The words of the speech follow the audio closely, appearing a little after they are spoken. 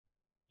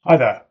Hi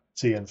there,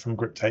 it's Ian from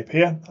Griptape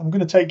here. I'm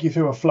going to take you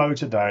through a flow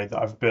today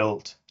that I've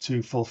built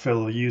to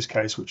fulfill the use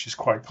case which is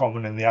quite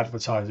common in the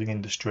advertising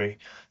industry,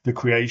 the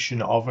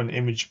creation of an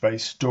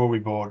image-based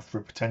storyboard for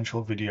a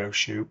potential video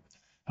shoot.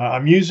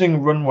 I'm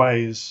using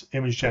Runway's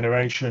image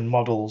generation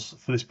models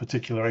for this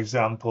particular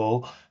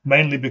example,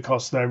 mainly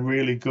because they're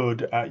really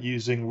good at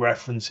using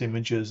reference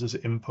images as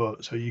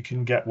input. So you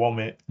can get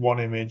one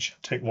image,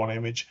 take one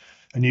image,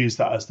 and use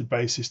that as the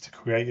basis to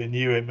create a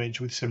new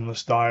image with similar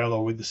style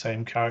or with the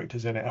same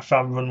characters in it. I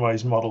found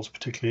Runway's models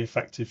particularly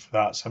effective for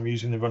that, so I'm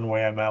using the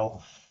Runway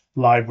ML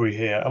library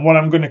here. And what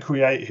I'm going to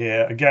create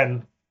here,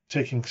 again,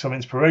 taking some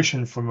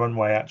inspiration from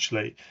Runway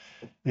actually,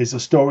 is a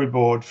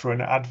storyboard for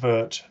an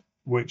advert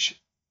which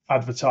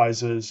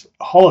advertises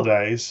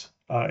holidays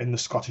in the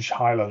Scottish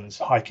Highlands,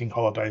 hiking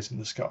holidays in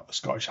the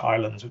Scottish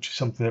Highlands, which is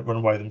something that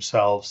Runway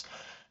themselves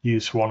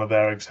use for one of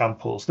their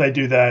examples. They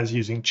do theirs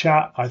using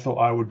chat. I thought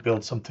I would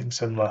build something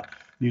similar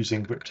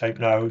using Griptape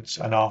Nodes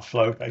and our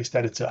flow-based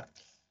editor.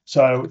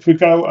 So if we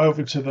go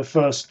over to the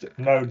first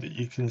node that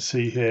you can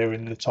see here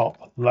in the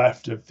top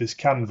left of this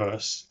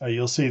canvas,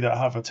 you'll see that I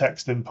have a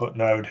text input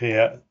node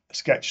here,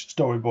 sketch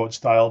storyboard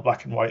style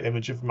black and white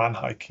image of a man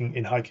hiking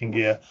in hiking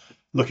gear,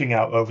 looking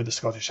out over the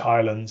Scottish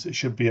Highlands. It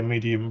should be a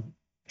medium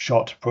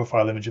shot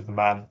profile image of the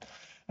man.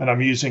 And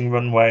I'm using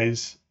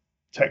Runway's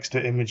text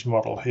to image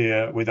model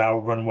here with our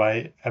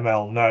Runway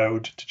ML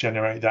node to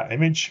generate that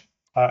image.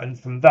 And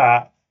from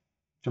that,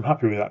 which I'm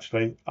happy with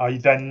actually, I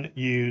then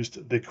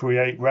used the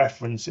create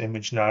reference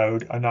image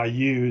node, and I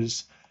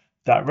use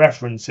that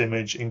reference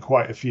image in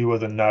quite a few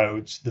other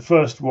nodes. The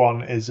first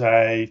one is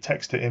a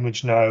text to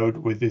image node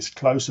with this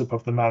close-up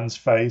of the man's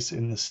face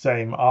in the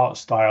same art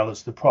style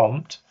as the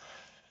prompt.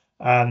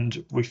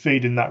 And we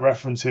feed in that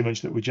reference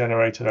image that we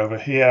generated over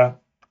here.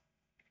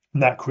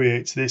 And that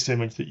creates this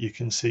image that you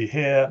can see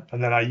here.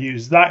 And then I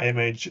use that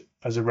image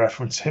as a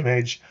reference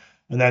image.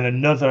 And then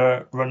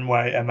another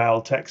Runway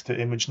ML text to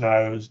image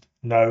node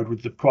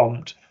with the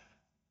prompt,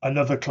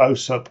 another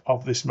close-up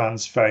of this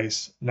man's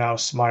face, now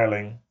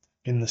smiling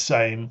in the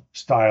same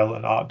style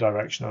and art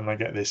direction. And I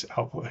get this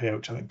output here,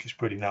 which I think is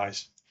pretty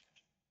nice.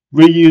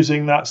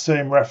 Reusing that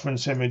same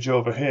reference image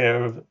over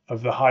here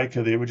of the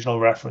hiker, the original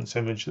reference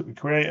image that we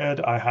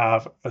created, I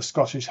have a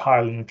Scottish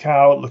Highland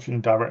cow looking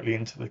directly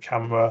into the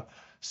camera,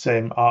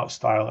 same art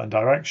style and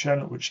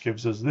direction, which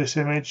gives us this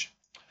image.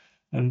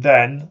 And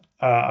then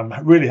I'm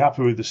really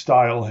happy with the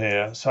style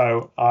here.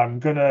 So I'm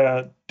going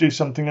to do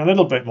something a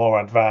little bit more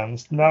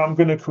advanced. Now I'm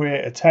going to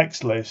create a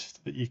text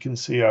list that you can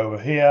see over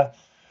here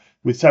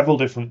with several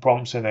different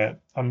prompts in it.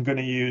 I'm going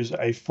to use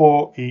a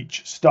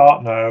forEach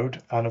start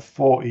node and a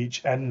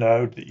forEach end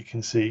node that you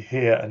can see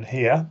here and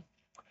here.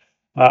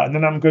 And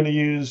then I'm going to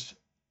use,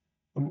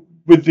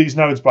 with these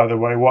nodes, by the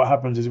way, what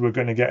happens is we're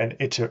going to get an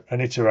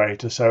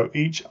iterator. So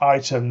each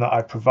item that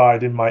I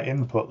provide in my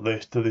input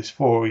list to this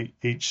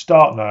forEach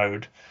start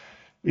node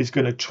is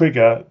going to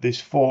trigger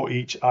this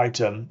forEach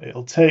item.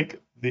 It'll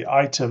take the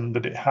item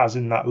that it has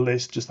in that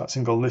list, just that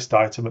single list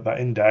item at that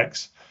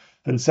index,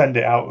 and send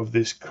it out of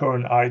this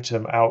current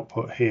item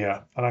output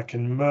here. And I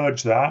can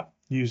merge that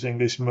using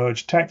this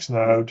merge text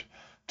node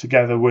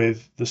together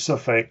with the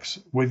suffix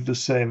with the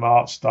same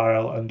art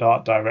style and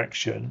art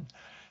direction.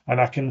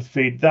 And I can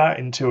feed that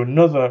into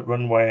another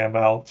Runway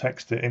ML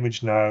text to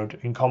image node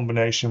in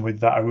combination with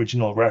that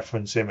original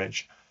reference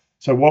image.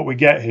 So what we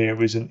get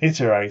here is an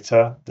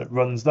iterator that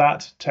runs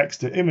that text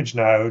to image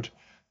node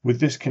with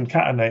this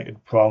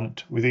concatenated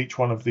prompt with each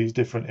one of these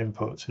different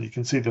inputs. And you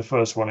can see the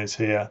first one is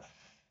here.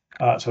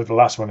 So the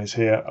last one is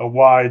here, a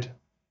wide,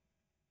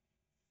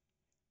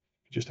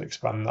 just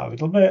expand that a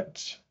little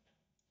bit,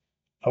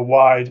 a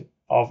wide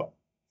of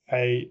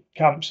a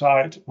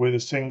campsite with a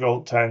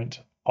single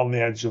tent on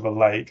the edge of a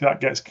lake.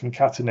 That gets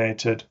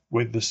concatenated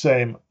with the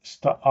same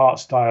art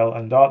style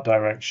and art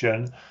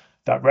direction.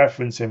 That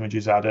reference image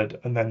is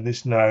added, and then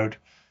this node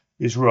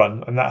is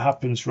run. And that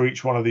happens for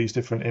each one of these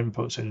different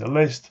inputs in the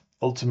list,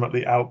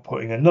 ultimately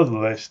outputting another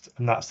list,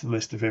 and that's the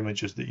list of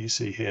images that you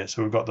see here.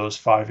 So we've got those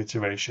 5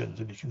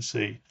 iterations, and you can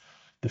see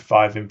the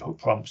 5 input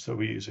prompts that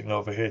we're using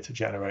over here to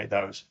generate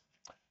those.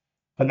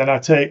 And then I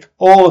take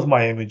all of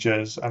my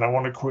images and I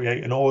want to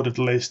create an ordered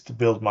list to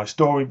build my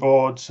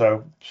storyboard.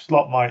 So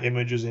slot my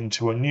images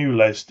into a new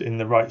list in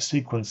the right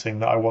sequencing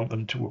that I want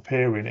them to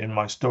appear in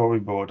my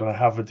storyboard. And I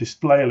have a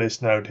display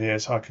list node here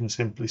so I can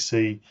simply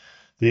see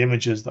the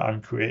images that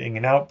I'm creating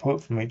in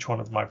output from each one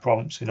of my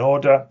prompts in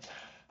order.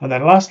 And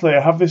then lastly, I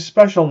have this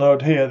special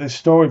node here,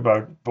 this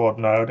storyboard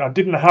node. I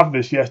didn't have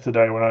this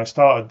yesterday when I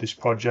started this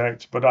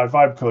project, but I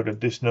vibe coded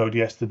this node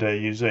yesterday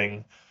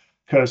using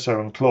Cursor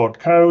and Claude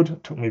Code.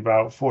 It took me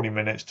about 40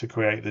 minutes to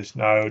create this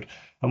node.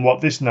 And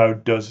what this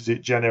node does is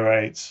it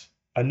generates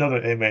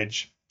another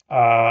image,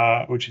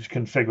 which is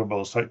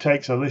configurable. So it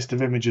takes a list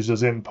of images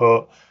as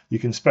input. You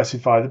can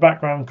specify the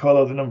background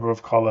color, the number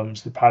of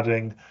columns, the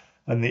padding,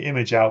 and the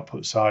image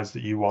output size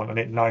that you want. And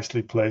it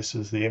nicely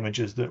places the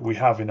images that we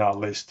have in our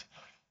list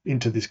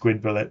into this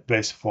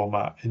grid-based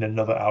format in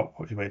another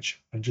output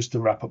image. And just to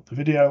wrap up the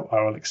video,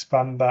 I will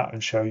expand that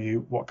and show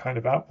you what kind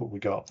of output we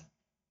got.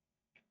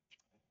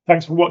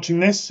 Thanks for watching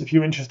this. If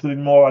you're interested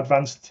in more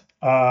advanced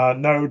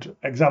node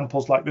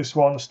examples like this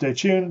one, stay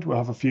tuned. We'll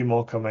have a few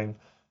more coming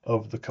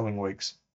over the coming weeks.